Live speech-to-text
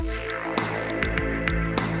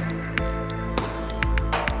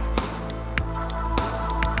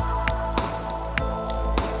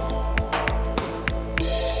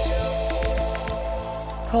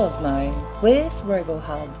Cosmo with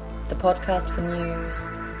RoboHub, the podcast for news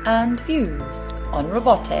and views on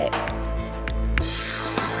robotics.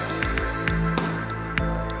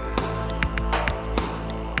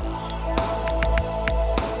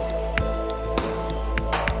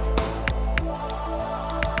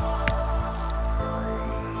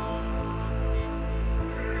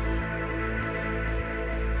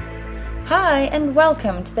 Hi and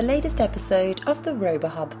welcome to the latest episode of the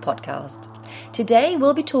RoboHub podcast. Today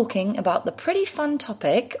we'll be talking about the pretty fun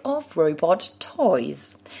topic of robot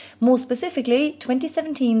toys. More specifically,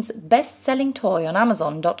 2017's best-selling toy on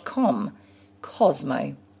Amazon.com,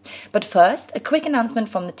 Cosmo. But first, a quick announcement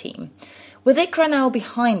from the team. With ICRA now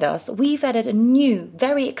behind us, we've added a new,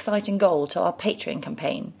 very exciting goal to our Patreon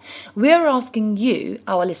campaign. We're asking you,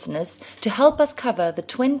 our listeners, to help us cover the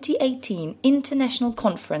 2018 International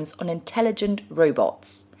Conference on Intelligent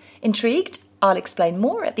Robots. Intrigued? I'll explain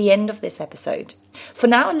more at the end of this episode. For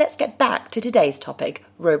now, let's get back to today's topic,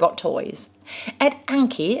 robot toys. At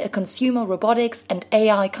Anki, a consumer robotics and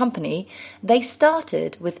AI company, they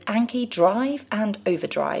started with Anki Drive and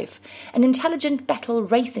Overdrive, an intelligent battle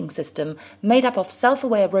racing system made up of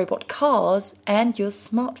self-aware robot cars and your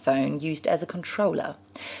smartphone used as a controller.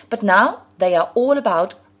 But now they are all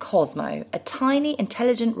about Cosmo, a tiny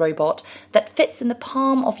intelligent robot that fits in the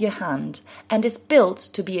palm of your hand and is built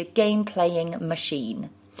to be a game-playing machine.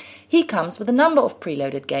 He comes with a number of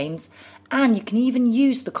preloaded games, and you can even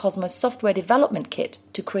use the Cosmo software development kit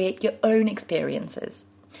to create your own experiences.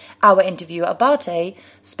 Our interviewer Abate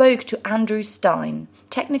spoke to Andrew Stein,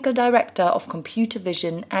 Technical Director of Computer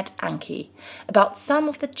Vision at Anki, about some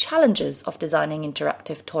of the challenges of designing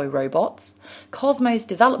interactive toy robots, Cosmo's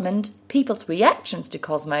development, people's reactions to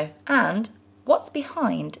Cosmo, and what's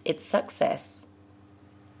behind its success.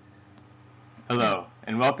 Hello,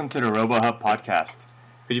 and welcome to the RoboHub podcast.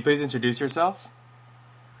 Could you please introduce yourself?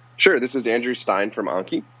 Sure, this is Andrew Stein from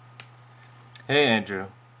Anki. Hey, Andrew.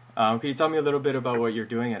 Could you tell me a little bit about what you're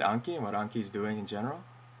doing at Anki and what Anki is doing in general?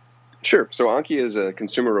 Sure. So Anki is a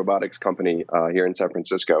consumer robotics company here in San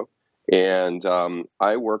Francisco. And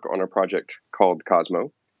I work on a project called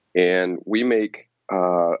Cosmo. And we make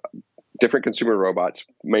different consumer robots,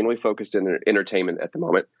 mainly focused in entertainment at the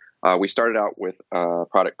moment. We started out with a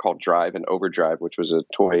product called Drive and Overdrive, which was a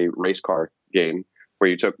toy race car game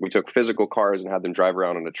where we took physical cars and had them drive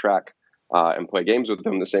around on a track and play games with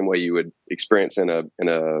them the same way you would experience in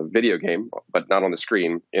a video game, but not on the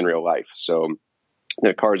screen in real life. So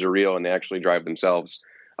the cars are real and they actually drive themselves,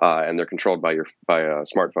 and they're controlled by a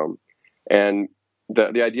smartphone. And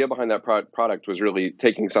the idea behind that product was really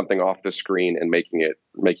taking something off the screen and making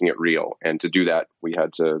it real. And to do that, we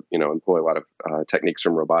had to employ a lot of techniques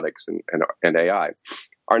from robotics and AI.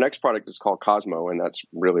 Our next product is called Cosmo, and that's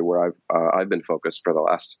really where I've been focused for the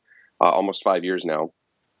last almost 5 years now.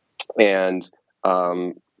 And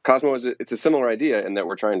Cosmo it's a similar idea in that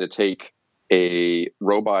we're trying to take a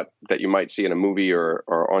robot that you might see in a movie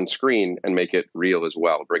or on screen and make it real as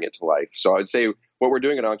well, bring it to life. So I'd say what we're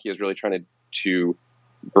doing at Anki is really trying to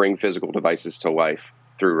bring physical devices to life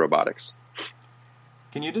through robotics.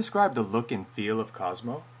 Can you describe the look and feel of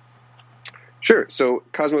Cosmo? Sure. So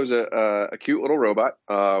Cosmo is a cute little robot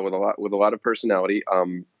with a lot of personality.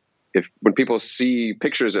 When people see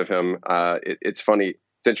pictures of him, it's funny.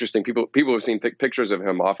 It's interesting. People who've seen pictures of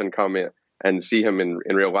him often come in and see him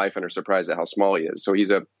in real life and are surprised at how small he is. So he's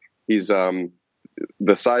the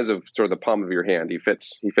size of sort of the palm of your hand. He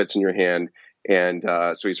fits in your hand, and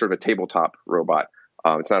so he's sort of a tabletop robot.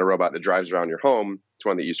 It's not a robot that drives around your home. It's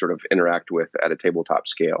one that you sort of interact with at a tabletop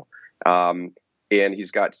scale. And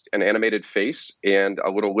he's got an animated face and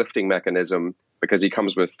a little lifting mechanism because he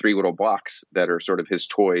comes with 3 little blocks that are sort of his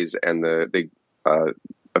toys and the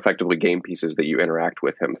effectively game pieces that you interact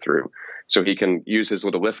with him through. So he can use his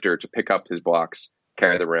little lifter to pick up his blocks,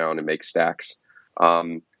 carry them around, and make stacks.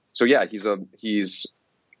 So yeah, he's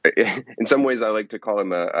in some ways I like to call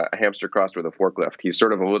him a hamster crossed with a forklift. He's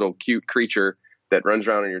sort of a little cute creature that runs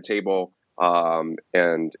around on your table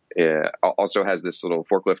and also has this little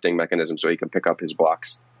forklifting mechanism so he can pick up his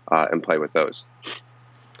blocks and play with those.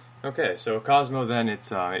 Okay, so Cosmo then,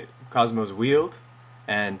 Cosmo's wheeled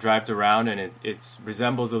and drives around, and it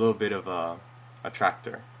resembles a little bit of a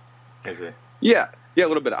tractor, is it? Yeah, a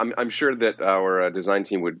little bit. I'm sure that our design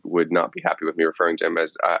team would not be happy with me referring to him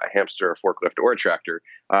as a hamster, a forklift, or a tractor.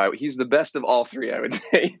 He's the best of all three, I would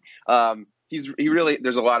say.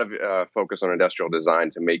 There's a lot of focus on industrial design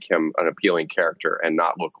to make him an appealing character and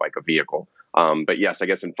not look like a vehicle. But yes, I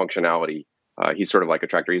guess in functionality, he's sort of like a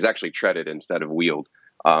tractor. He's actually treaded instead of wheeled.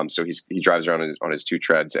 So he drives around on his 2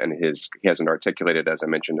 treads, and he has an articulated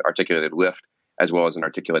lift as well as an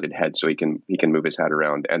articulated head, so he can move his head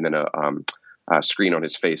around, and then a screen on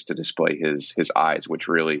his face to display his eyes, which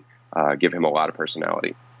really give him a lot of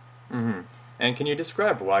personality. Mm-hmm. And can you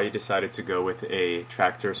describe why you decided to go with a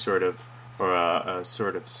tractor sort of, or a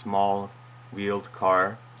sort of small wheeled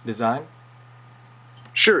car design?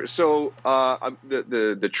 Sure. So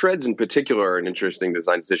the treads in particular are an interesting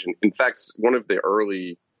design decision. In fact, many of the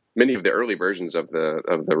early versions of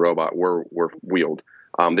the robot were wheeled.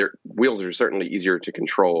 Their wheels are certainly easier to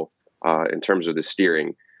control in terms of the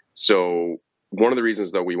steering. So one of the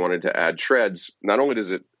reasons, though, we wanted to add treads, not only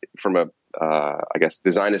does it, from a I guess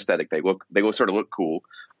design aesthetic, they sort of look cool.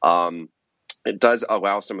 It does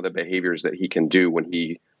allow some of the behaviors that he can do when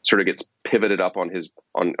he sort of gets pivoted up on his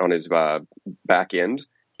back end.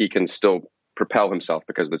 He can still propel himself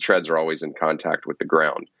because the treads are always in contact with the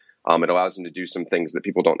ground. It allows him to do some things that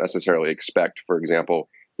people don't necessarily expect. For example,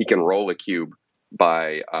 he can roll a cube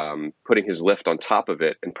by putting his lift on top of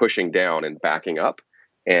it and pushing down and backing up.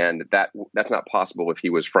 And that's not possible if he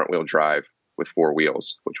was front wheel drive with four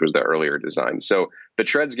wheels, which was the earlier design. So the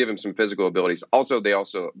treads give him some physical abilities. Also, they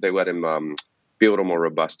let him be a little more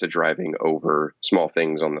robust to driving over small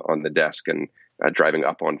things on the desk and driving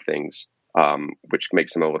up on things, which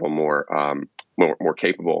makes him a little more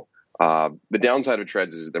capable. The downside of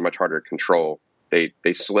treads is they're much harder to control.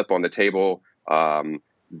 They slip on the table.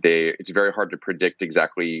 It's very hard to predict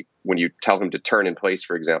exactly when you tell him to turn in place.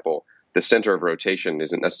 For example, the center of rotation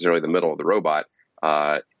isn't necessarily the middle of the robot.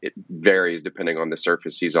 It varies depending on the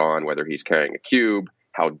surface he's on, whether he's carrying a cube,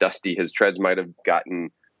 how dusty his treads might have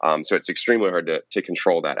gotten. So it's extremely hard to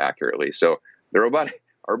control that accurately. So our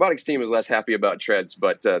robotics team is less happy about treads,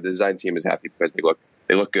 but the design team is happy because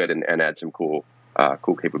they look good and add some cool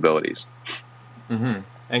capabilities. Mm-hmm.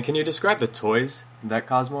 And can you describe the toys that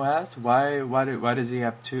Cosmo has? Why does he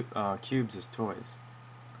have two cubes as toys?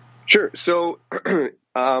 Sure. So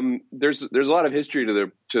there's a lot of history to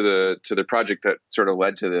the project that sort of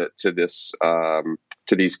led to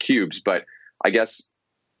these cubes, but I guess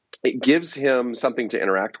it gives him something to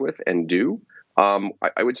interact with and do. I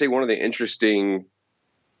would say one of the interesting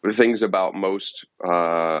things about most,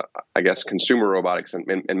 I guess, consumer robotics and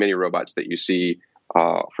many robots that you see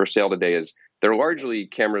for sale today is they're largely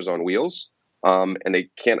cameras on wheels, and they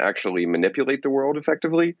can't actually manipulate the world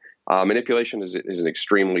effectively. Manipulation is an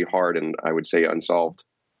extremely hard and I would say unsolved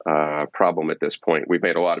problem at this point. We've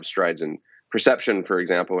made a lot of strides in perception, for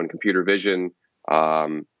example, in computer vision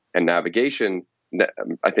and navigation.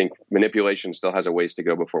 I think manipulation still has a ways to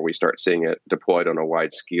go before we start seeing it deployed on a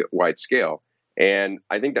wide scale. And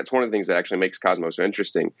I think that's one of the things that actually makes Cosmo so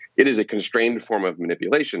interesting. It is a constrained form of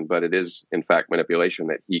manipulation, but it is, in fact, manipulation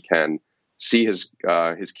that he can see his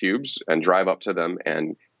cubes and drive up to them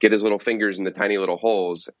and get his little fingers in the tiny little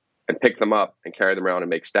holes and pick them up and carry them around and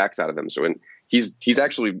make stacks out of them. So he's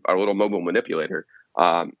actually a little mobile manipulator.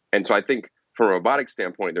 And so I think from a robotics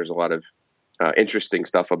standpoint, there's a lot of interesting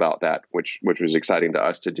stuff about that, which was exciting to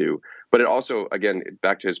us to do. But it also, again,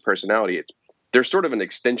 back to his personality, they're sort of an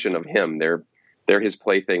extension of him. They're his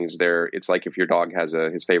playthings. It's like if your dog has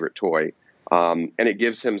his favorite toy, and it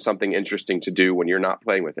gives him something interesting to do when you're not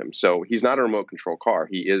playing with him. So he's not a remote control car.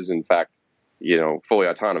 He is, in fact, fully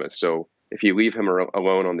autonomous. So if you leave him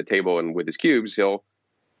alone on the table and with his cubes,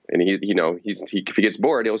 if he gets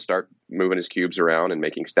bored, he'll start moving his cubes around and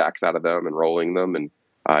making stacks out of them and rolling them and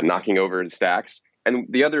knocking over his stacks. And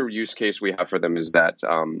the other use case we have for them is that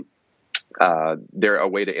they're a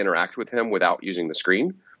way to interact with him without using the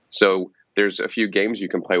screen. So there's a few games you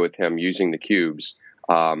can play with him using the cubes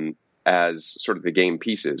as sort of the game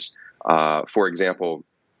pieces. For example,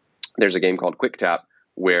 there's a game called Quick Tap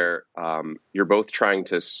where you're both trying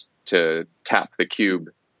to tap the cube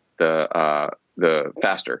the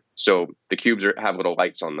faster. So the cubes have little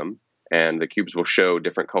lights on them, and the cubes will show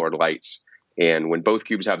different colored lights. And when both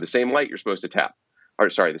cubes have the same light, you're supposed to tap. Or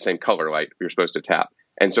sorry, the same color light, you're supposed to tap.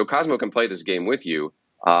 And so Cosmo can play this game with you,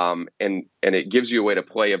 and it gives you a way to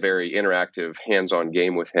play a very interactive, hands-on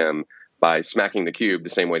game with him by smacking the cube the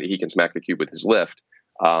same way that he can smack the cube with his lift,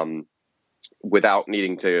 without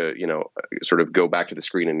needing to, sort of go back to the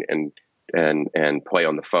screen and play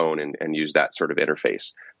on the phone and use that sort of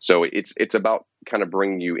interface. So it's about kind of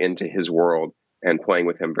bringing you into his world and playing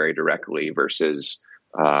with him very directly versus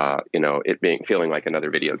it feeling like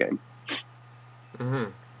another video game.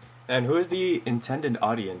 Mm-hmm. And who is the intended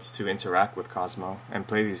audience to interact with Cosmo and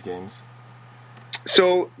play these games?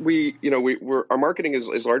 So our marketing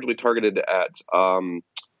is largely targeted at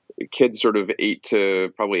kids sort of 8 to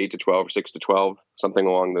 12, or 6 to 12, something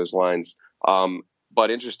along those lines. but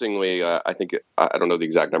interestingly, I think I don't know the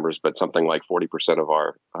exact numbers, but something like 40% of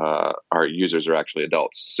our users are actually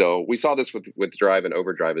adults. So we saw this with Drive and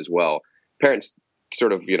Overdrive as well. Parents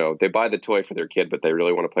sort of, they buy the toy for their kid, but they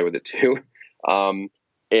really want to play with it too.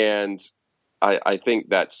 And I think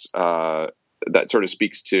that sort of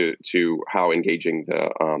speaks to how engaging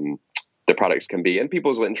the products can be and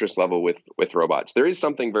people's interest level with robots. There is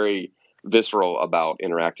something very visceral about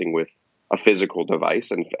interacting with a physical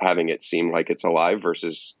device and having it seem like it's alive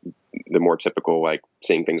versus the more typical, like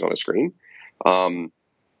seeing things on a screen.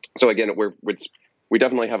 So again, we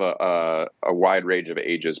definitely have a wide range of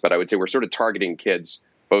ages, but I would say we're sort of targeting kids,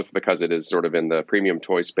 both because it is sort of in the premium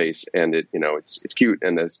toy space and it's cute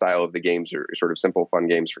and the style of the games are sort of simple, fun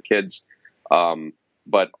games for kids.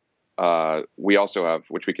 But we also have,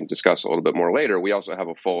 which we can discuss a little bit more later, we also have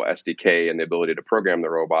a full SDK and the ability to program the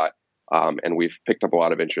robot. And we've picked up a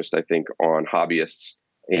lot of interest, I think, on hobbyists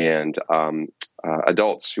and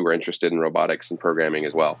adults who are interested in robotics and programming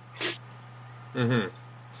as well. Mm-hmm.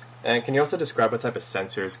 And can you also describe what type of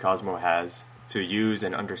sensors Cosmo has to use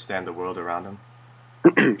and understand the world around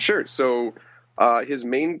him? Sure. So his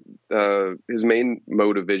main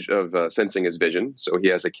mode of sensing is vision. So he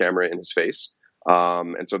has a camera in his face,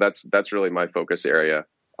 and so that's really my focus area,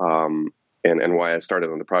 and why I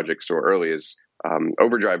started on the project so early is.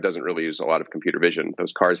 Overdrive doesn't really use a lot of computer vision.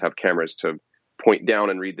 Those cars have cameras to point down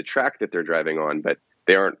and read the track that they're driving on, but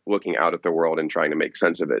they aren't looking out at the world and trying to make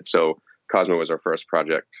sense of it. So Cosmo was our first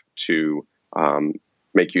project to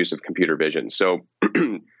make use of computer vision. So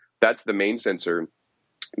that's the main sensor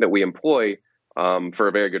that we employ for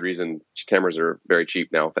a very good reason. Cameras are very cheap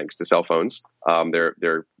now, thanks to cell phones.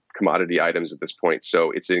 They're commodity items at this point. So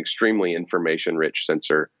it's an extremely information-rich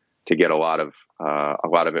sensor to get a lot of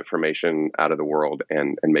information out of the world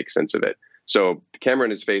and make sense of it. So the camera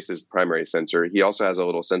in his face is the primary sensor. He also has a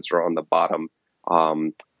little sensor on the bottom,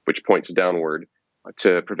 which points downward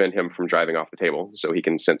to prevent him from driving off the table, so he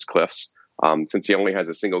can sense cliffs. Since he only has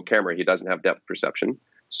a single camera, he doesn't have depth perception.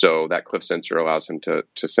 So that cliff sensor allows him to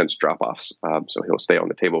sense drop-offs. So he'll stay on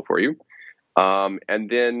the table for you.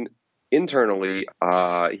 And then internally,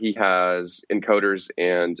 he has encoders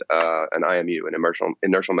and an IMU, an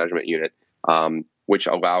inertial measurement unit, which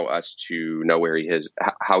allow us to know where he is,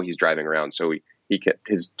 how he's driving around. So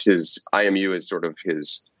his IMU is sort of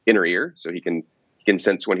his inner ear, so he can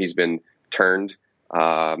sense when he's been turned,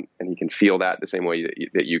 and he can feel that the same way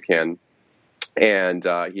that you can. And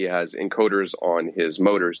he has encoders on his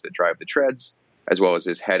motors that drive the treads, as well as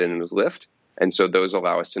his head and his lift. And so those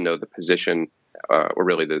allow us to know the position, or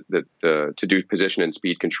really to do position and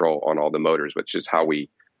speed control on all the motors, which is how we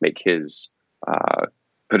make his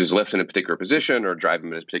put his lift in a particular position, or drive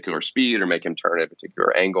him at a particular speed, or make him turn at a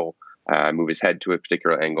particular angle, move his head to a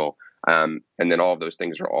particular angle. And then all of those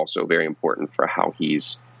things are also very important for how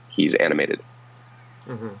he's animated.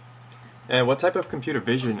 Mm-hmm. And what type of computer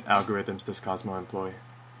vision algorithms does Cosmo employ?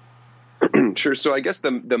 Sure. So I guess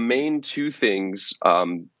the main two things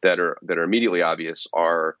that are immediately obvious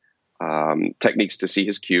are techniques to see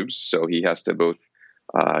his cubes. So he has to both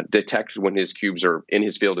detect when his cubes are in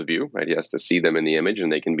his field of view, right? He has to see them in the image,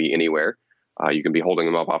 and they can be anywhere. You can be holding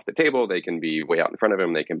them up off the table. They can be way out in front of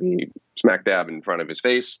him. They can be smack dab in front of his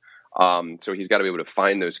face. So he's got to be able to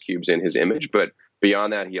find those cubes in his image. But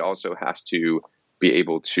beyond that, he also has to be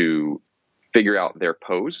able to figure out their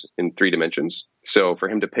pose in 3 dimensions. So for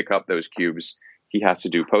him to pick up those cubes, he has to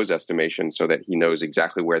do pose estimation so that he knows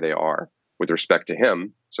exactly where they are with respect to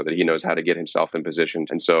him, so that he knows how to get himself in position.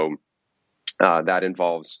 And so that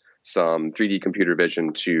involves some 3D computer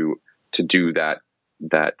vision to do that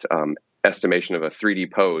estimation of a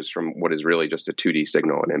 3D pose from what is really just a 2D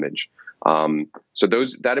signal and image. So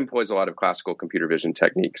that employs a lot of classical computer vision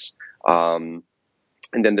techniques.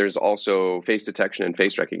 And then there's also face detection and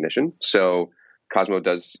face recognition. So Cosmo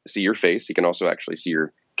does see your face. He can also actually see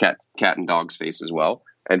your cat and dog's face as well.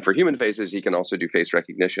 And for human faces, he can also do face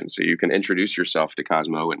recognition. So you can introduce yourself to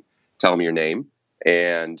Cosmo and tell him your name.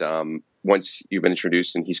 And once you've been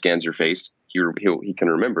introduced and he scans your face, he can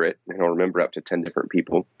remember it, and he'll remember up to 10 different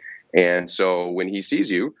people. And so when he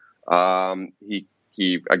sees you,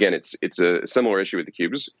 he again, it's a similar issue with the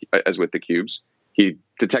cubes as with the cubes. He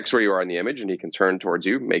detects where you are in the image, and he can turn towards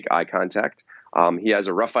you, make eye contact. He has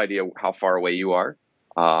a rough idea how far away you are,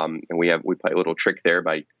 and we play a little trick there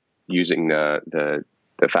by using the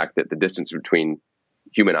fact that the distance between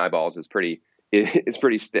human eyeballs is pretty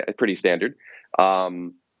standard.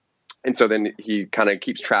 And so then he kind of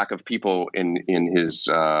keeps track of people in his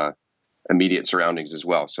immediate surroundings as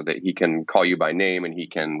well, so that he can call you by name and he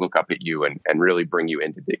can look up at you and really bring you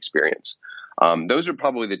into the experience. Those are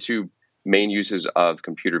probably the two main uses of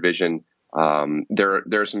computer vision. There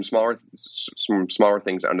are some smaller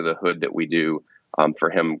things under the hood that we do for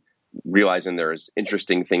him, realizing there's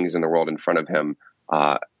interesting things in the world in front of him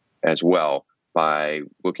as well, by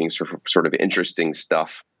looking for sort of interesting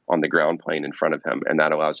stuff on the ground plane in front of him, and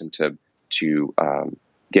that allows him to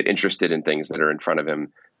get interested in things that are in front of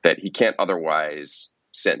him that he can't otherwise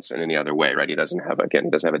sense in any other way. Right? He doesn't have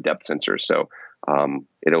a depth sensor, so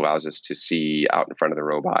it allows us to see out in front of the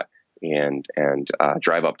robot and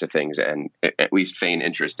drive up to things and at least feign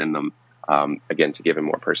interest in them, again, to give him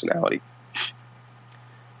more personality.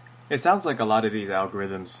 It sounds like a lot of these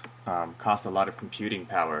algorithms cost a lot of computing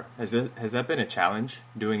power. Has that been a challenge,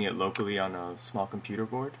 doing it locally on a small computer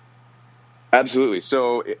board? Absolutely.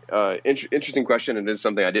 So, interesting question. It is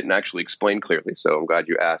something I didn't actually explain clearly, so I'm glad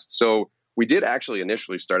you asked. So, we did actually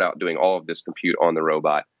initially start out doing all of this compute on the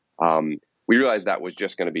robot. We realized that was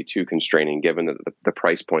just going to be too constraining, given the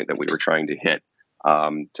price point that we were trying to hit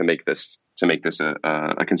to make this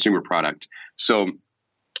a consumer product. So,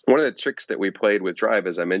 one of the tricks that we played with Drive,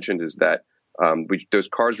 as I mentioned, is that those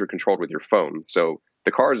cars were controlled with your phone. So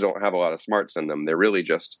the cars don't have a lot of smarts in them. They're really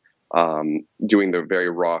just doing the very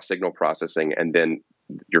raw signal processing, and then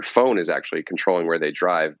your phone is actually controlling where they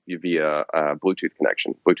drive via a Bluetooth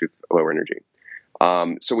connection, Bluetooth Low Energy.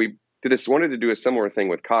 So we wanted to do a similar thing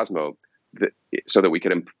with Cosmo, so that we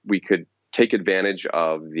could take advantage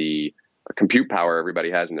of the compute power everybody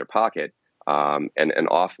has in their pocket. And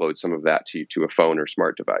offload some of that to a phone or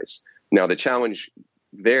smart device. Now, the challenge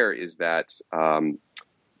there is that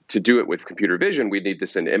to do it with computer vision, we need to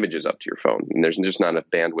send images up to your phone, and there's just not enough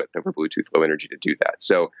bandwidth over Bluetooth Low Energy to do that.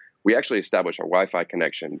 So we actually established a Wi-Fi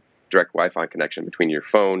connection, direct Wi-Fi connection between your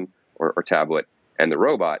phone or tablet and the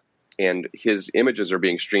robot, and his images are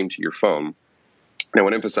being streamed to your phone. Now, I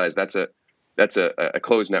want to emphasize that's a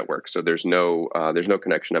closed network, so there's no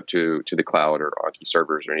connection up to the cloud or Anki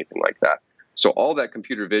servers or anything like that. So all that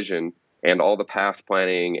computer vision and all the path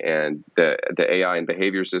planning and the AI and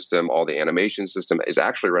behavior system, all the animation system is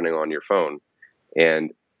actually running on your phone.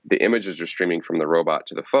 And the images are streaming from the robot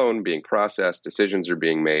to the phone, being processed, decisions are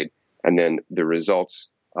being made, and then the results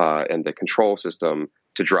and the control system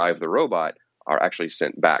to drive the robot are actually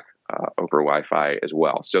sent back over Wi-Fi as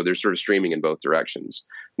well. So they're sort of streaming in both directions.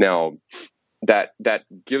 Now, that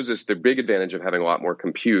gives us the big advantage of having a lot more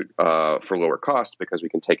compute for lower cost, because we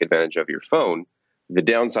can take advantage of your phone. The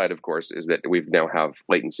downside, of course, is that we now have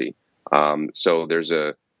latency. So there's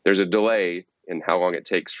a delay in how long it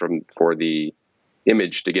takes for the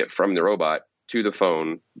image to get from the robot to the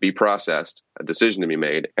phone, be processed, a decision to be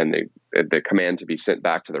made, and the command to be sent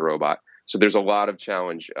back to the robot. So there's a lot of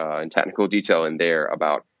challenge and technical detail in there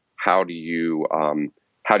about how do you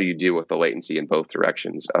deal with the latency in both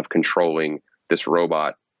directions of controlling this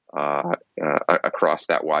robot across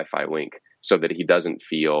that Wi-Fi link, so that he doesn't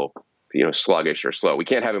feel sluggish or slow. We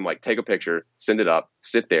can't have him take a picture, send it up,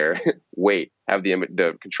 sit there, wait, have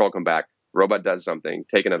the control come back, robot does something,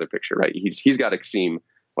 take another picture. Right? He's got to seem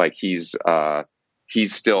like he's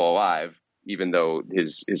still alive, even though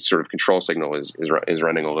his sort of control signal is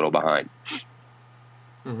running a little behind.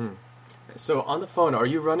 Mm-hmm. So on the phone, are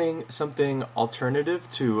you running something alternative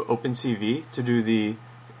to OpenCV to do the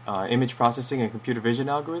image processing and computer vision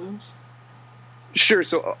algorithms? Sure.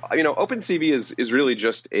 So, OpenCV is really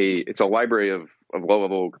just it's a library of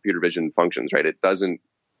low-level computer vision functions, right? It doesn't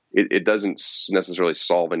necessarily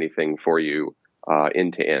solve anything for you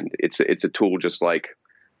end to end. It's a tool just like,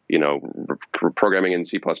 programming in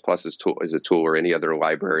C++ is a tool, or any other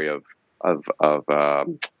library of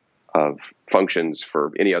functions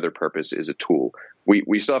for any other purpose is a tool.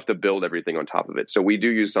 We still have to build everything on top of it. So we do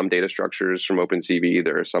use some data structures from OpenCV.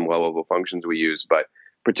 There are some low-level functions we use, but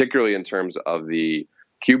particularly in terms of the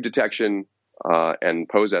cube detection and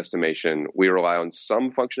pose estimation, we rely on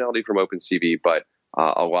some functionality from OpenCV, but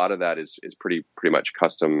a lot of that is pretty much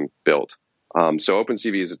custom built. So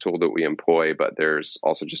OpenCV is a tool that we employ, but there's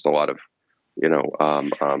also just a lot of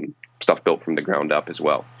stuff built from the ground up as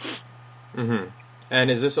well. Mm-hmm.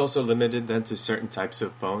 And is this also limited then to certain types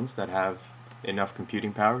of phones that have enough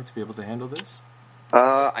computing power to be able to handle this?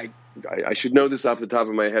 I should know this off the top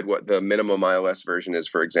of my head, what the minimum iOS version is,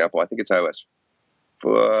 for example. I think it's iOS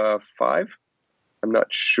 5. I'm not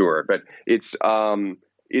sure, but it's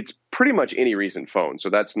pretty much any recent phone. So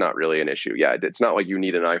that's not really an issue. Yeah, it's not like you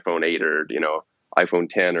need an iPhone 8 or, iPhone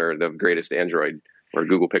 10 or the greatest Android or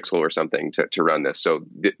Google Pixel or something to run this. So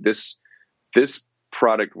this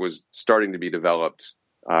product was starting to be developed,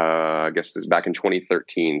 I guess this back in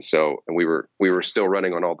 2013. So, and we were still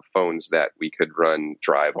running on all the phones that we could run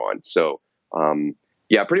Drive on. So,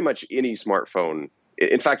 pretty much any smartphone.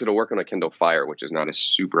 In fact, it'll work on a Kindle Fire, which is not a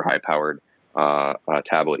super high powered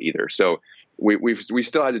tablet either. So we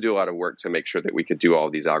still had to do a lot of work to make sure that we could do all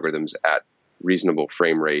these algorithms at reasonable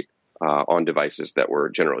frame rate on devices that were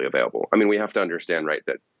generally available. I mean, we have to understand, right,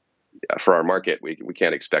 that for our market, we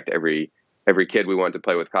can't expect every kid we want to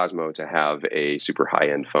play with Cosmo to have a super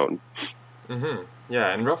high-end phone. Mm-hmm.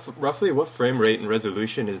 Yeah, and roughly what frame rate and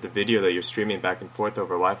resolution is the video that you're streaming back and forth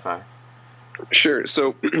over Wi-Fi? Sure.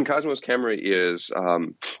 So Cosmo's camera is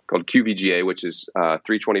called QVGA, which is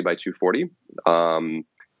 320 by 240. And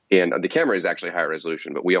the camera is actually higher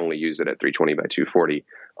resolution, but we only use it at 320 by 240.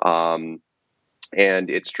 And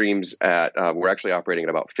it streams at, we're actually operating at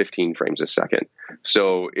about 15 frames a second.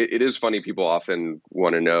 So it is funny. People often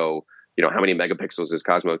want to know, how many megapixels is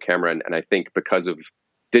Cosmo camera? And I think because of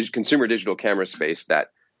consumer digital camera space,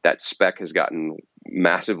 that spec has gotten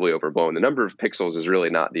massively overblown. The number of pixels is really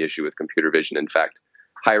not the issue with computer vision. In fact,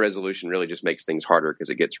 high resolution really just makes things harder because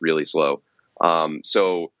it gets really slow.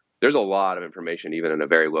 So there's a lot of information even in a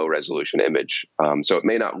very low resolution image. So it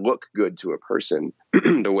may not look good to a person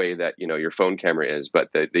the way that your phone camera is, but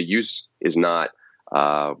the use is not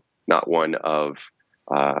one of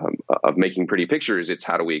making pretty pictures. It's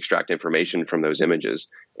how do we extract information from those images,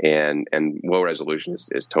 and low resolution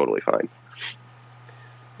is totally fine.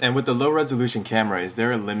 And with the low resolution camera, is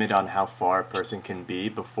there a limit on how far a person can be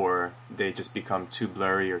before they just become too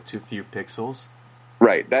blurry or too few pixels?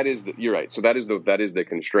 Right. You're right. So that is the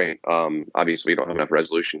constraint. Obviously, you don't have enough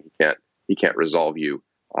resolution. He can't resolve you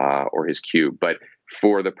or his cube. But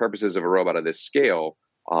for the purposes of a robot of this scale,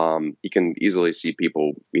 he can easily see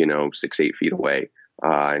people 6-8 feet away,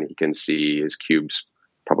 and he can see his cubes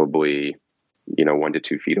probably 1 to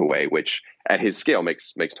 2 feet away, which at his scale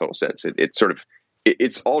makes total sense.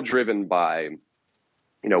 It's all driven by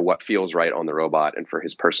what feels right on the robot and for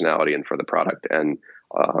his personality and for the product,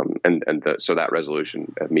 so that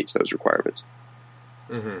resolution meets those requirements.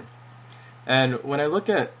 Mm-hmm. And when I look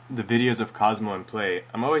at the videos of Cosmo in play,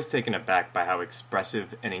 I'm always taken aback by how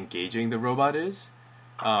expressive and engaging the robot is.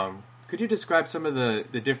 Could you describe some of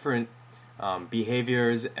the different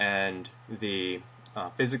behaviors and the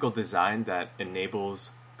physical design that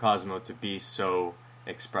enables Cosmo to be so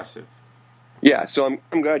expressive? Yeah, so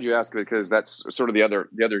I'm glad you asked, because that's sort of the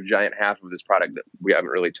other giant half of this product that we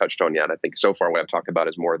haven't really touched on yet. I think so far what I've talked about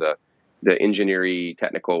is more the engineering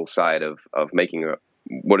technical side of making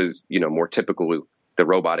what is more typical the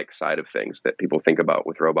robotic side of things that people think about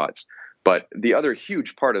with robots. But the other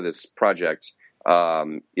huge part of this project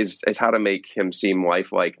is how to make him seem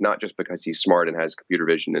lifelike, not just because he's smart and has computer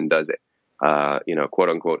vision and does it, quote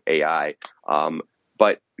unquote AI.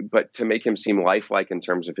 But to make him seem lifelike in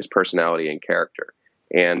terms of his personality and character.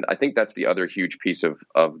 And I think that's the other huge piece of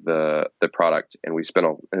the product. And we spent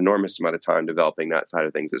an enormous amount of time developing that side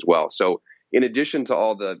of things as well. So in addition to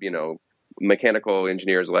all the, mechanical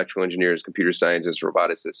engineers, electrical engineers, computer scientists,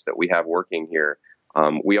 roboticists that we have working here,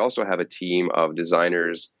 we also have a team of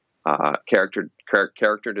designers,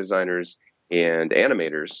 character designers, and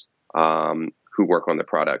animators who work on the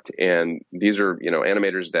product. And these are,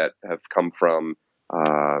 animators that have come from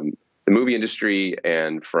the movie industry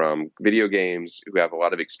and from video games, who have a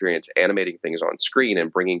lot of experience animating things on screen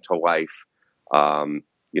and bringing to life,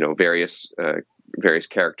 various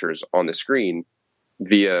characters on the screen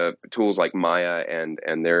via tools like Maya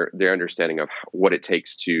and their understanding of what it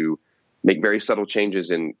takes to make very subtle changes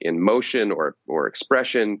in motion or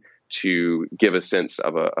expression to give a sense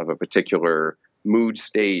of a particular mood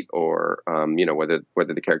state, or whether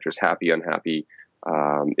the character is happy, unhappy,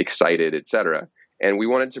 excited, etc. And we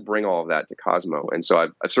wanted to bring all of that to Cosmo. And so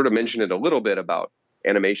I've sort of mentioned it a little bit about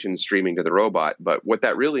animation streaming to the robot, but what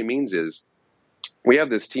that really means is we have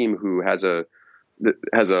this team who has a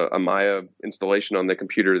Maya installation on the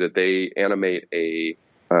computer that they animate a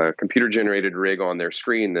computer generated rig on their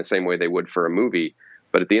screen the same way they would for a movie.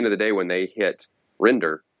 But at the end of the day, when they hit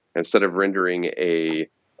render, instead of rendering a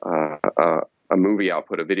movie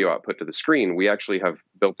output, a video output to the screen, we actually have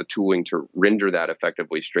built the tooling to render that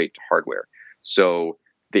effectively straight to hardware. So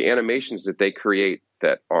the animations that they create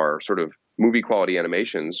that are sort of movie quality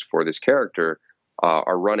animations for this character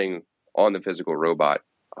are running on the physical robot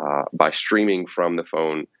by streaming from the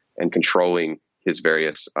phone and controlling his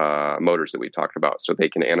various motors that we talked about. So they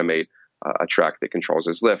can animate a track that controls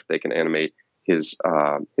his lift. They can animate his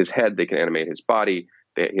head. They can animate his body.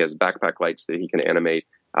 He has backpack lights that he can animate.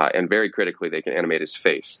 And very critically, they can animate his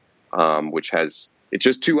face, which it's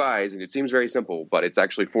just 2 eyes, and it seems very simple, but it's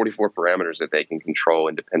actually 44 parameters that they can control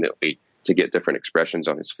independently to get different expressions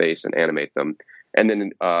on his face and animate them. And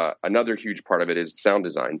then another huge part of it is sound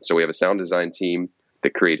design. So we have a sound design team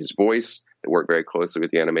that create his voice, that work very closely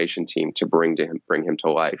with the animation team to bring him to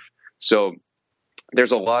life. So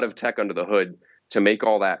there's a lot of tech under the hood to make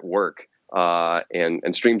all that work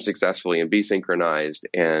and stream successfully and be synchronized.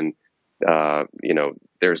 And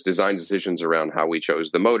there's design decisions around how we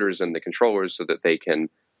chose the motors and the controllers so that they can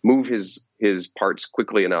move his parts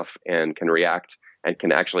quickly enough and can react and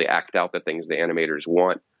can actually act out the things the animators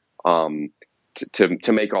want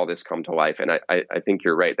to make all this come to life. And I think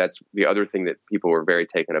you're right. That's the other thing that people were very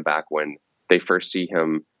taken aback when they first see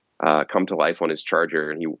him come to life on his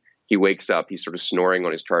charger. And he wakes up, he's sort of snoring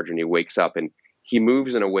on his charger, and he wakes up and he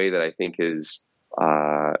moves in a way that I think is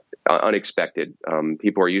unexpected.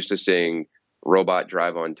 People are used to seeing robot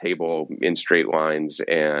drive on table in straight lines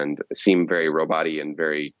and seem very robot-y and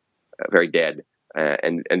very, very dead.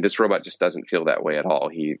 And this robot just doesn't feel that way at all.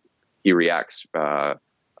 He reacts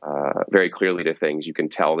very clearly to things. You can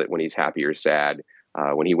tell that when he's happy or sad.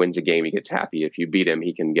 When he wins a game, he gets happy. If you beat him,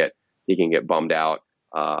 he can get bummed out.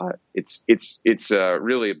 It's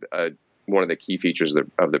really one of the key features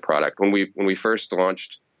of the product. When we first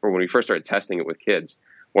launched, or when we first started testing it with kids,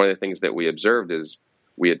 one of the things that we observed is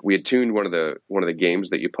we had tuned one of the games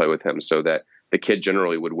that you play with him so that the kid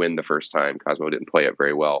generally would win the first time. Cosmo didn't play it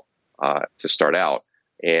very well to start out,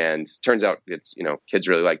 and turns out it's kids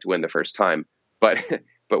really like to win the first time. But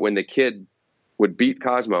when the kid would beat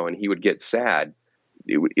Cosmo and he would get sad,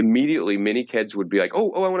 immediately many kids would be like,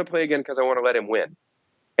 oh, I want to play again because I want to let him win.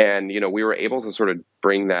 And we were able to sort of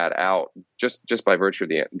bring that out just by virtue of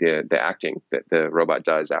the acting that the robot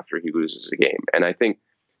does after he loses a game. And I think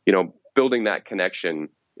building that connection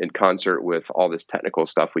in concert with all this technical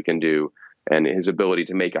stuff we can do and his ability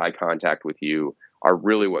to make eye contact with you are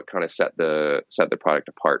really what kind of set the product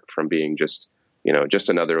apart from being just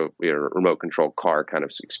another remote control car kind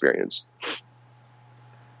of experience.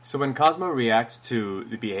 So when Cosmo reacts to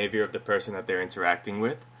the behavior of the person that they're interacting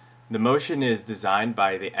with, the motion is designed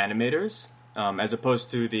by the animators, as opposed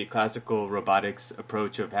to the classical robotics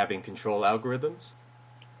approach of having control algorithms?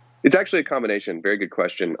 It's actually a combination. Very good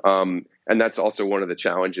question. And that's also one of the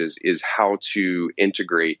challenges is how to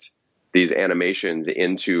integrate these animations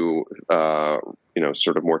into,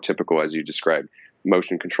 sort of more typical, as you described,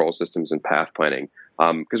 motion control systems and path planning.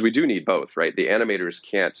 Because we do need both, right? The animators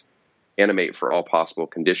can't animate for all possible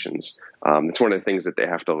conditions. It's one of the things that they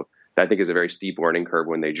have to, I think is a very steep learning curve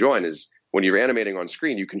when they join, is when you're animating on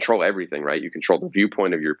screen, you control everything, right? You control the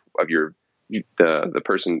viewpoint of the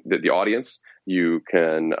person, the audience. You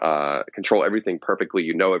can control everything perfectly.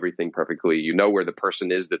 You know everything perfectly. You know where the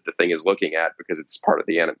person is that the thing is looking at because it's part of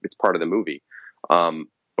the movie.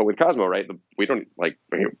 But with Cosmo, right, we don't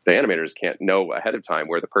the animators can't know ahead of time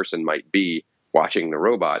where the person might be watching the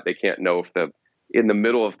robot. They can't know if in the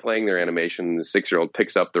middle of playing their animation, the 6-year-old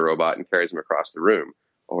picks up the robot and carries him across the room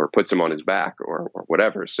or puts him on his back or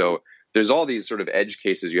whatever. So there's all these sort of edge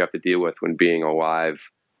cases you have to deal with when being a live,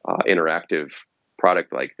 interactive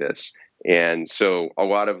product like this. And so a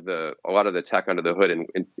lot of the tech under the hood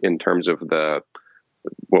in terms of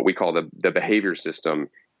what we call the behavior system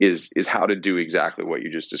is how to do exactly what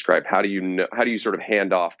you just described. How do you sort of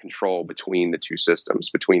hand off control between the two systems,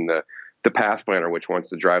 between the path planner, which wants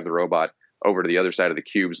to drive the robot over to the other side of the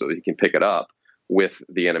cube so that he can pick it up, with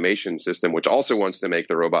the animation system, which also wants to make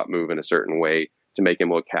the robot move in a certain way to make him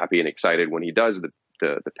look happy and excited when he does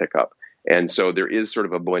the pickup. And so there is sort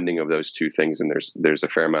of a blending of those two things, and there's a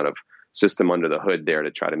fair amount of system under the hood there to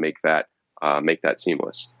try to make that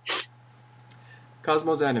seamless.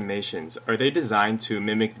 Cosmo's animations, are they designed to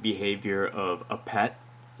mimic the behavior of a pet,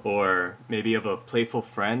 or maybe of a playful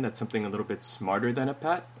friend that's something a little bit smarter than a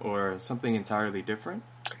pet, or something entirely different?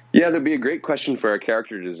 Yeah, that'd be a great question for our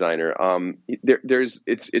character designer.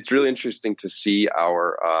 It's really interesting to see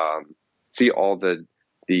all the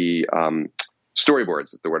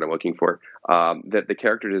storyboards, is the word I'm looking for, that the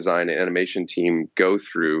character design and animation team go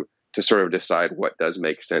through to sort of decide what does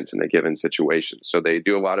make sense in a given situation. So they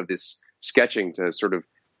do a lot of this sketching to sort of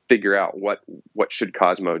figure out what should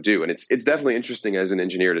Cosmo do. And it's definitely interesting as an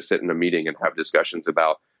engineer to sit in a meeting and have discussions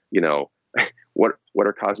about, what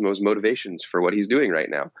are Cosmo's motivations for what he's doing right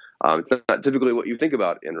now. It's not typically what you think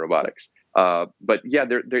about in robotics. But yeah,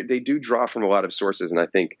 they do draw from a lot of sources. And I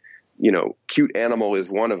think, Cute Animal is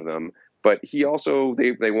one of them, but he also,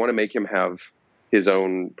 they want to make him have his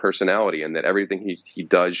own personality, and that everything he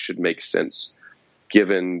does should make sense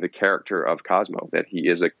given the character of Cosmo, that he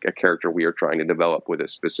is a character we are trying to develop with a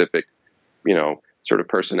specific, sort of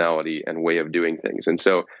personality and way of doing things. And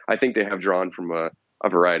so I think they have drawn from a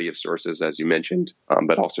variety of sources, as you mentioned,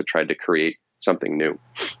 but also tried to create something new.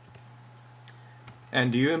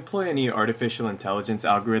 And do you employ any artificial intelligence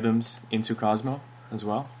algorithms into Cosmo as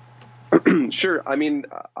well? Sure. I mean,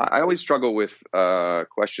 I always struggle with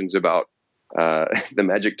questions about the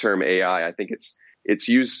magic term AI. I think it's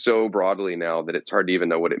used so broadly now that it's hard to even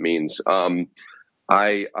know what it means.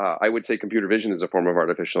 I would say computer vision is a form of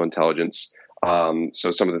artificial intelligence.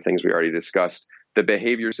 So some of the things we already discussed, the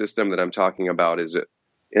behavior system that I'm talking about is,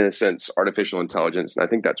 in a sense, artificial intelligence, and I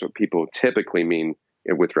think that's what people typically mean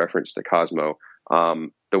with reference to Cosmo.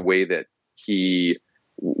 The way that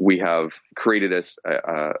we have created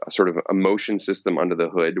a sort of emotion system under the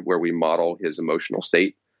hood where we model his emotional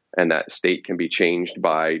state, and that state can be changed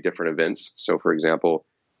by different events. So, for example,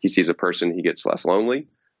 he sees a person, he gets less lonely.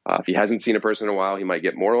 If he hasn't seen a person in a while, he might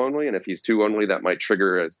get more lonely. And if he's too lonely, that might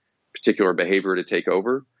trigger a particular behavior to take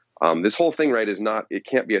over. This whole thing, right, it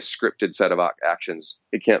can't be a scripted set of actions.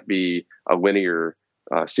 It can't be a linear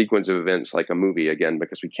sequence of events like a movie, again,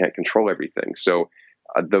 because we can't control everything. So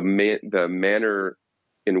the manner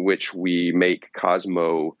in which we make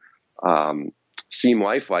Cosmo seem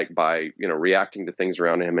lifelike by, reacting to things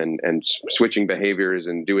around him and switching behaviors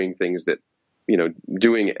and doing things that,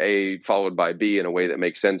 doing A followed by B in a way that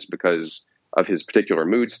makes sense because of his particular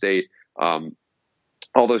mood state.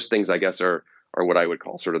 All those things, I guess, are what I would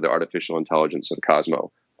call sort of the artificial intelligence of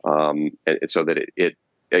Cosmo. And so that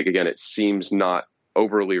it seems not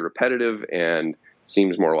overly repetitive and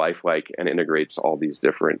seems more lifelike and integrates all these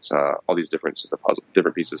different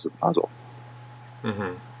pieces of the puzzle.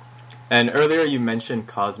 Mm-hmm. And earlier you mentioned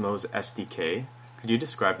Cosmo's SDK. Could you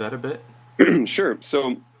describe that a bit? Sure.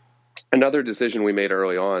 So another decision we made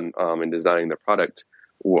early on in designing the product,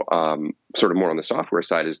 sort of more on the software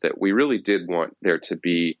side, is that we really did want there to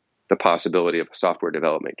be the possibility of a software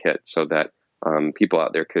development kit so that people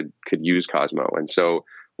out there could use Cosmo. And so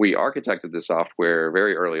we architected the software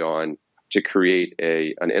very early on to create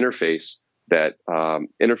an interface that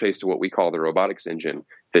interface to what we call the robotics engine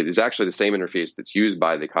that is actually the same interface that's used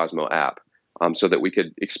by the Cosmo app, so that we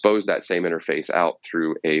could expose that same interface out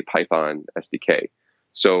through a Python SDK.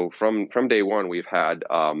 So from day one, we've had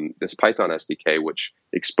this Python SDK, which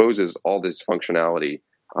exposes all this functionality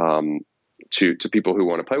to people who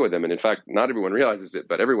want to play with them. And in fact, not everyone realizes it,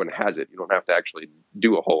 but everyone has it. You don't have to actually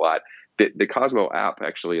do a whole lot. The Cosmo app,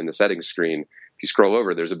 actually, in the settings screen, if you scroll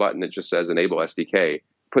over, there's a button that just says Enable SDK,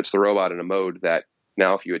 puts the robot in a mode that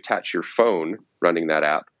now if you attach your phone running that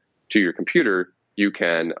app to your computer, you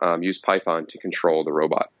can use Python to control the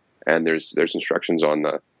robot. And there's instructions on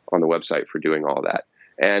the website for doing all that.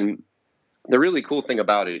 And the really cool thing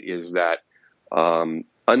about it is that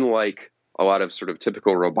unlike a lot of sort of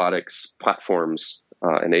typical robotics platforms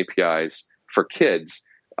and APIs for kids,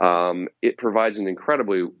 it provides an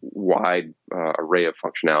incredibly wide array of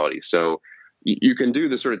functionality. So you can do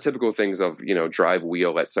the sort of typical things of, drive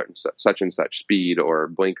wheel at such and such speed or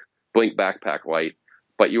blink backpack light,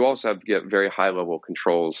 but you also have to get very high level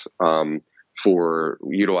controls for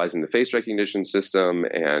utilizing the face recognition system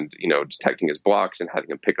and, detecting his blocks and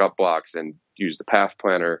having him pick up blocks and use the path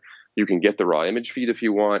planner. You can get the raw image feed if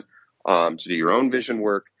you want to do your own vision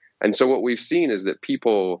work. And so what we've seen is that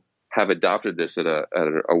people have adopted this at a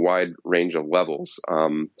wide range of levels.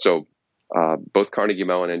 Both Carnegie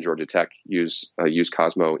Mellon and Georgia Tech use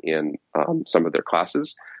Cosmo in some of their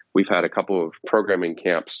classes. We've had a couple of programming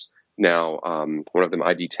camps now. One of them,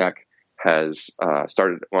 ID Tech, has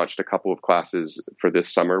launched a couple of classes for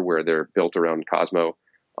this summer where they're built around Cosmo.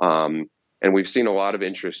 And we've seen a lot of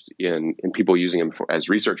interest in people using them as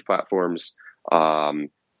research platforms.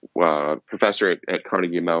 Professor at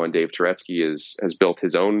Carnegie Mellon, Dave Turetsky, has built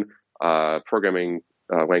his own programming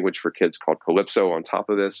language for kids called Calypso on top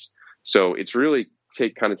of this. So it's really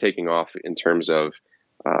taking off in terms of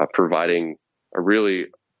providing a really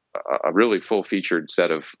full-featured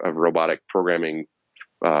set of robotic programming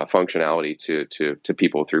functionality to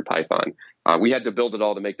people through Python. We had to build it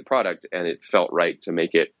all to make the product, and it felt right to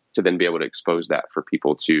make it to then be able to expose that for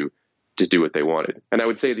people to do what they wanted. And I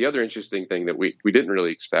would say the other interesting thing that we didn't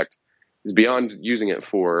really expect is beyond using it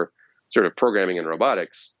for sort of programming and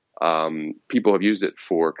robotics, people have used it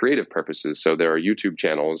for creative purposes. So there are YouTube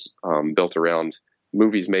channels built around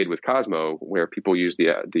movies made with Cosmo where people use the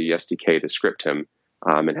SDK to script him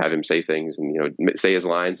and have him say things and say his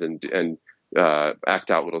lines and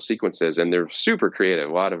act out little sequences. And they're super creative.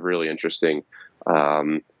 A lot of really interesting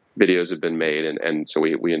videos have been made, and so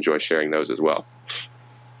we enjoy sharing those as well.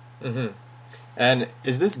 Mm-hmm. And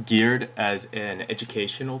is this geared as an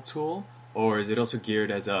educational tool, or is it also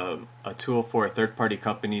geared as a tool for third-party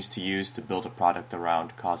companies to use to build a product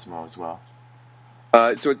around Cosmo as well?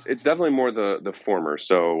 So it's definitely more the former.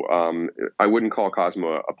 So I wouldn't call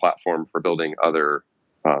Cosmo a platform for building other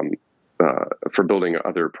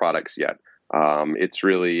products yet. It's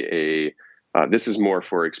really this is more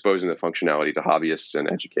for exposing the functionality to hobbyists and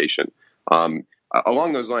education.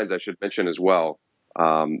 Along those lines, I should mention as well,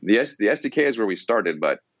 The SDK is where we started,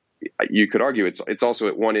 but you could argue it's also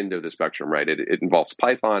at one end of the spectrum, right? It involves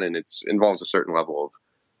Python, and it involves a certain level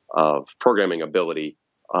of programming ability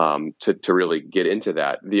to really get into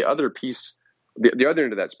that. The other piece, the other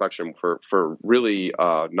end of that spectrum for really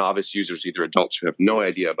novice users, either adults who have no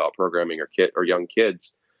idea about programming or young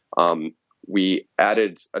kids, we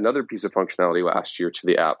added another piece of functionality last year to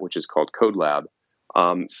the app, which is called Code Lab.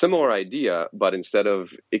 Similar idea, but instead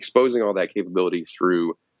of exposing all that capability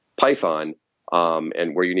through Python,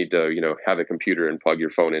 and where you need to, have a computer and plug your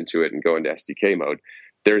phone into it and go into SDK mode,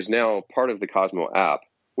 there's now part of the Cosmo app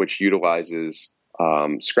which utilizes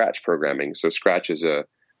Scratch programming. So Scratch is a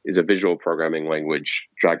visual programming language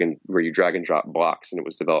where you drag and drop blocks, and it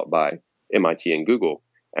was developed by MIT and Google,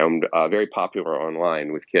 and very popular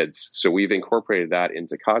online with kids. So we've incorporated that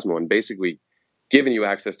into Cosmo and basically given you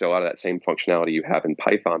access to a lot of that same functionality you have in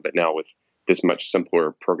Python, but now with this much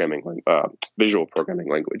simpler visual programming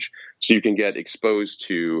language. So you can get exposed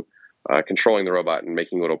to controlling the robot and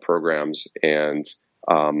making little programs and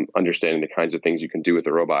understanding the kinds of things you can do with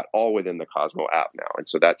the robot, all within the Cosmo app now. And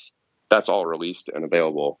so that's all released and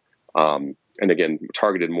available. And again,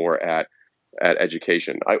 targeted more at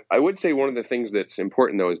education. I would say one of the things that's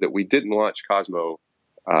important, though, is that we didn't launch Cosmo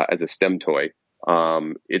as a STEM toy.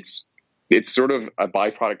 It's sort of a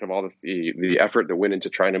byproduct of all the effort that went into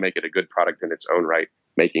trying to make it a good product in its own right,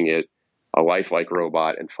 making it a lifelike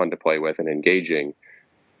robot and fun to play with and engaging.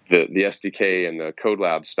 The SDK and the Code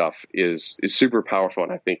Lab stuff is super powerful,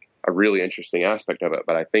 and I think a really interesting aspect of it.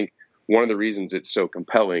 But I think one of the reasons it's so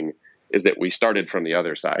compelling is that we started from the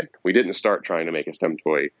other side. We didn't start trying to make a STEM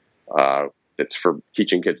toy that's for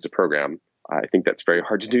teaching kids to program. I think that's very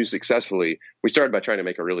hard to do successfully. We started by trying to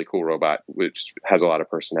make a really cool robot, which has a lot of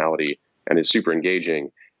personality and is super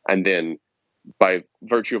engaging. And then by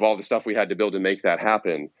virtue of all the stuff we had to build to make that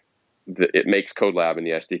happen, it makes Code Lab and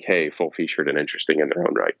the SDK full featured and interesting in their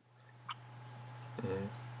own right.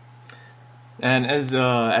 And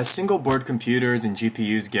as single board computers and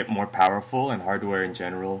GPUs get more powerful and hardware in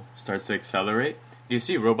general starts to accelerate, do you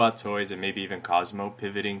see robot toys and maybe even Cosmo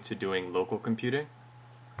pivoting to doing local computing?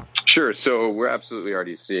 Sure. So we're absolutely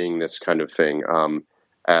already seeing this kind of thing.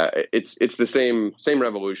 It's the same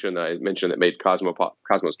revolution that I mentioned that made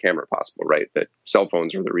Cosmo's camera possible, right? That cell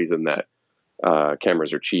phones are the reason that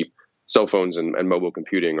cameras are cheap. Cell phones and mobile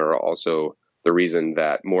computing are also the reason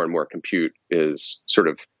that more and more compute is sort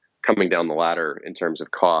of coming down the ladder in terms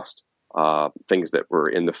of cost. Things that were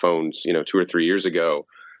in the phones, 2 or 3 years ago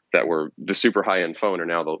that were the super high-end phone are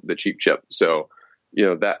now the cheap chip. So,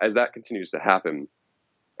 that as that continues to happen,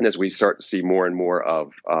 and as we start to see more and more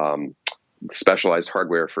of specialized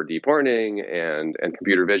hardware for deep learning and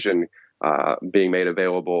computer vision being made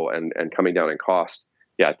available and coming down in cost,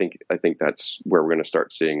 I think that's where we're going to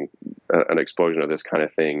start seeing an explosion of this kind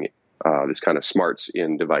of thing, this kind of smarts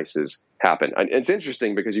in devices happen. And it's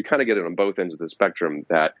interesting because you kind of get it on both ends of the spectrum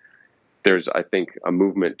that there's, I think, a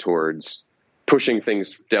movement towards pushing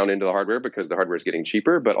things down into the hardware because the hardware is getting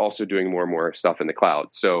cheaper, but also doing more and more stuff in the cloud.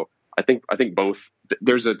 So I think both,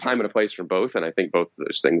 there's a time and a place for both. And I think both of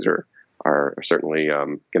those things are certainly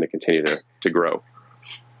going to continue to grow.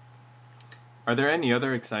 Are there any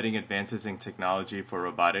other exciting advances in technology for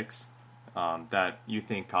robotics that you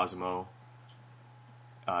think Cosmo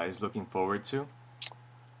is looking forward to?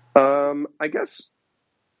 I guess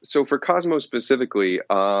so. For Cosmo specifically,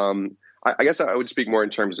 I guess I would speak more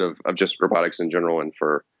in terms of just robotics in general and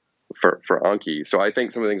for Anki. So I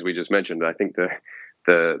think some of the things we just mentioned, I think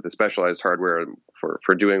the specialized hardware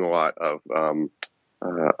for doing a lot of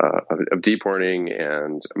deep learning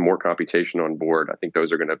and more computation on board, I think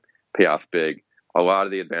those are going to pay off big. A lot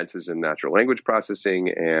of the advances in natural language processing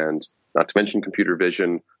and not to mention computer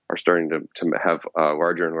vision are starting to have a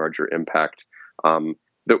larger and larger impact. The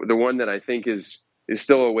one that I think is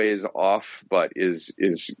still a ways off, but is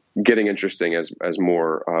getting interesting as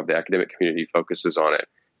more of the academic community focuses on it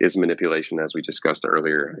is manipulation, as we discussed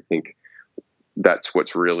earlier. I think that's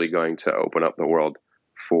what's really going to open up the world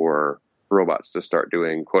for robots to start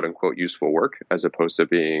doing quote unquote useful work as opposed to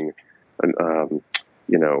being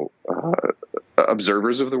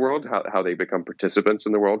observers of the world, how they become participants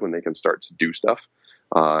in the world when they can start to do stuff.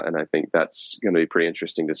 And I think that's going to be pretty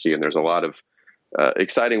interesting to see. And there's a lot of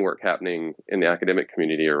exciting work happening in the academic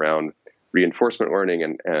community around reinforcement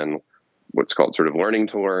learning and what's called sort of learning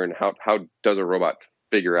to learn. How does a robot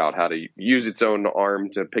figure out how to use its own arm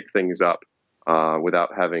to pick things up without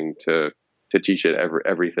having to teach it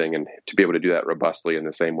everything, and to be able to do that robustly in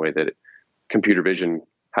the same way that computer vision,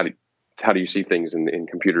 how do you see things in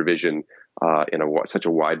computer vision in such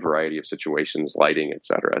a wide variety of situations, lighting, et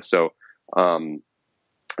cetera. So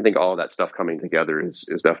I think all of that stuff coming together is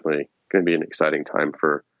definitely going to be an exciting time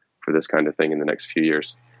for this kind of thing in the next few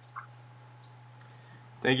years.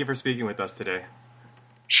 Thank you for speaking with us today.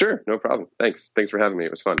 Sure, no problem. Thanks for having me. It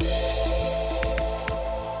was fun.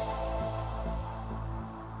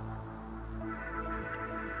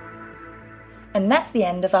 And that's the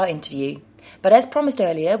end of our interview. But as promised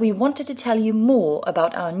earlier, we wanted to tell you more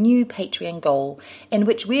about our new Patreon goal, in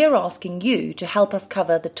which we are asking you to help us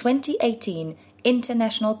cover the 2018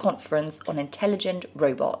 International Conference on Intelligent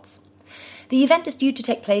Robots. The event is due to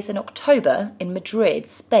take place in October in Madrid,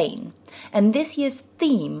 Spain, and this year's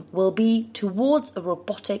theme will be Towards a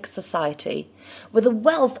Robotic Society, with a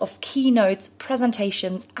wealth of keynotes,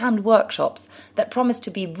 presentations and workshops that promise to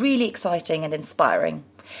be really exciting and inspiring,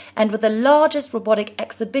 and with the largest robotic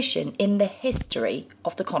exhibition in the history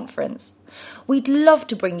of the conference. We'd love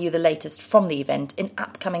to bring you the latest from the event in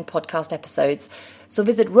upcoming podcast episodes, so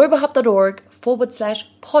visit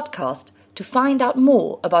robohub.org/podcast to find out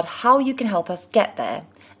more about how you can help us get there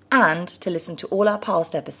and to listen to all our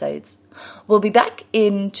past episodes. We'll be back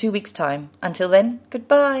in 2 weeks' time. Until then,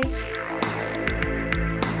 goodbye.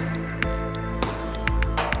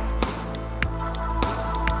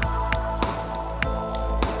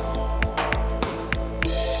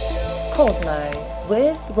 Cosmo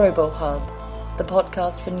with RoboHub, the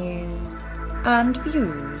podcast for news and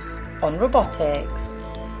views on robotics.